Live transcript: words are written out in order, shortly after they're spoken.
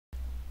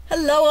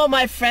Hello all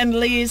my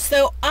friendlies.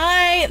 So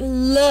I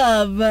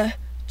love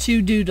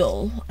to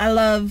doodle. I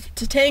love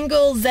to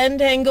tangle,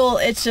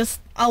 Zentangle. It's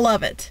just, I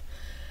love it.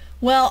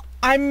 Well,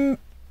 I kind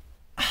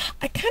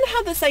of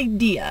have this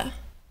idea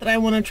that I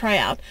want to try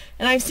out.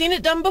 And I've seen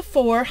it done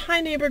before.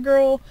 Hi neighbor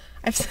girl.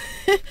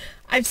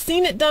 I've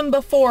seen it done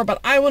before,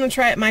 but I want to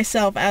try it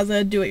myself as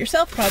a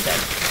do-it-yourself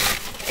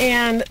project.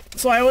 And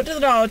so I went to the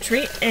Dollar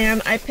Tree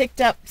and I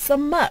picked up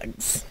some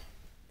mugs.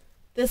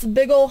 This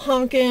big ol'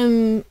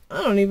 honkin',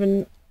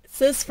 it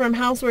says from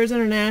Housewares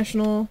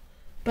International,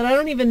 but I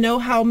don't even know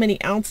how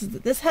many ounces.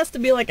 This has to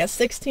be like a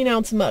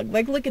 16-ounce mug.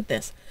 Like, look at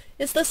this.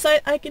 It's the size,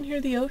 I can hear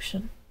the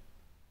ocean.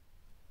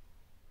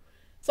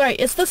 Sorry,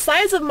 it's the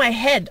size of my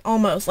head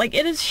almost. Like,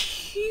 it is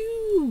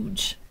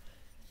huge,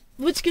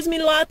 which gives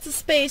me lots of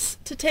space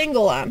to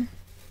tangle on.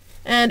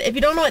 And if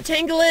you don't know what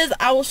Tangle is,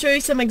 I will show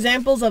you some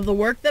examples of the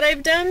work that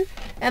I've done,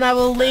 and I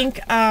will link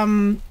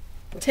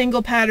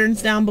Tangle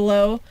patterns down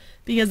below,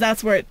 because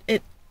that's where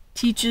it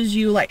teaches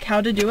you like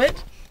how to do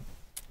it.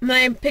 And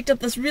then I picked up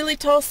this really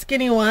tall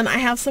skinny one. I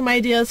have some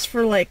ideas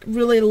for like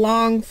really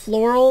long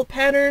floral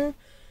pattern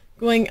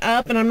going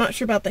up, and I'm not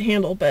sure about the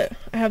handle, but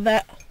I have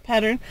that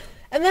pattern.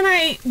 And then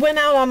I went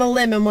out on a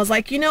limb and was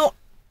like, you know,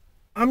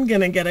 I'm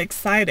gonna get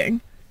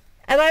exciting.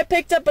 And I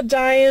picked up a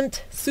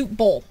giant soup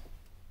bowl.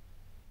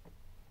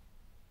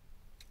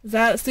 Is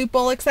that a soup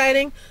bowl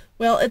exciting?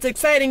 Well, it's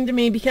exciting to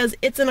me because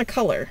it's in a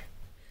color.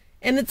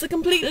 And it's a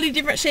completely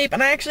different shape,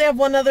 and I actually have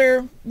one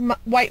other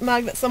white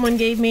mug that someone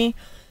gave me.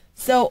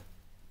 So,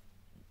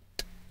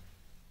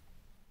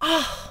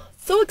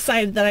 so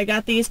excited that I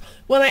got these.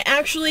 When I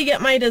actually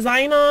get my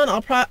design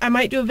on, I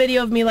might do a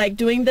video of me like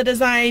doing the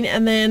design,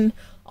 and then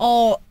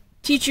I'll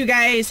teach you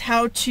guys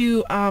how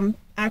to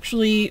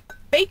actually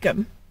bake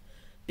them,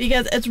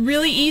 because it's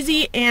really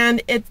easy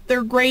and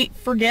they're great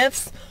for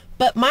gifts.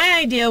 But my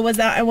idea was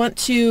that I want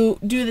to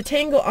do the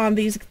tangle on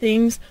these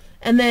things,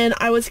 and then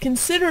I was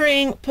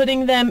considering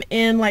putting them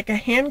in like a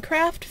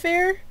handcraft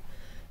fair.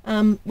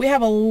 We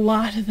have a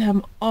lot of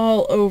them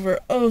all over.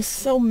 Oh,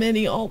 so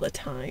many all the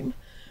time.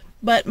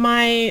 But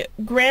my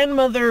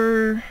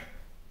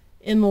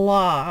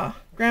grandmother-in-law,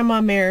 Grandma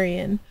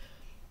Marion,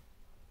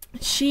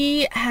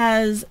 she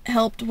has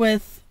helped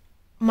with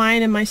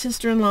mine and my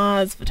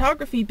sister-in-law's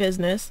photography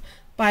business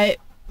by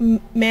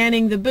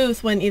manning the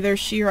booth when either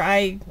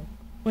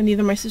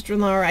my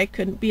sister-in-law or I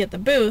couldn't be at the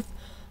booth.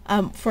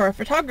 For our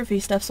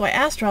photography stuff. So I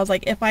asked her, I was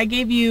like, if I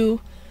gave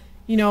you,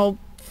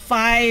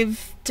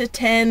 5 to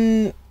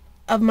 10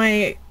 of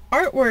my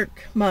artwork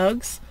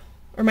mugs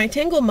or my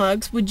Tangle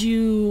mugs,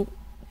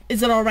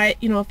 is it alright,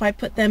 if I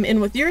put them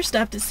in with your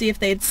stuff to see if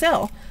they'd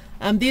sell?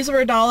 These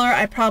were $1.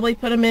 I probably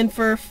put them in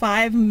for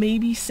 5,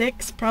 maybe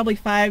 6, probably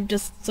 5,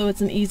 just so it's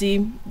an easy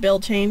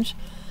bill change.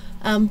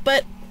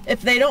 But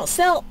if they don't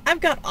sell, I've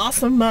got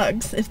awesome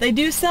mugs. If they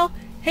do sell,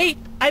 hey,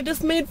 I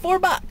just made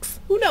 $4.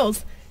 Who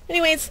knows?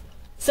 Anyways,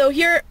 so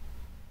here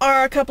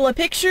are a couple of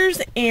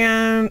pictures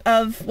and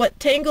of what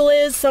Tangle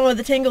is, some of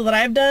the Tangle that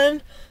I've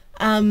done.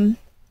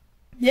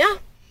 Yeah,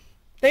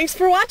 thanks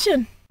for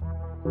watching.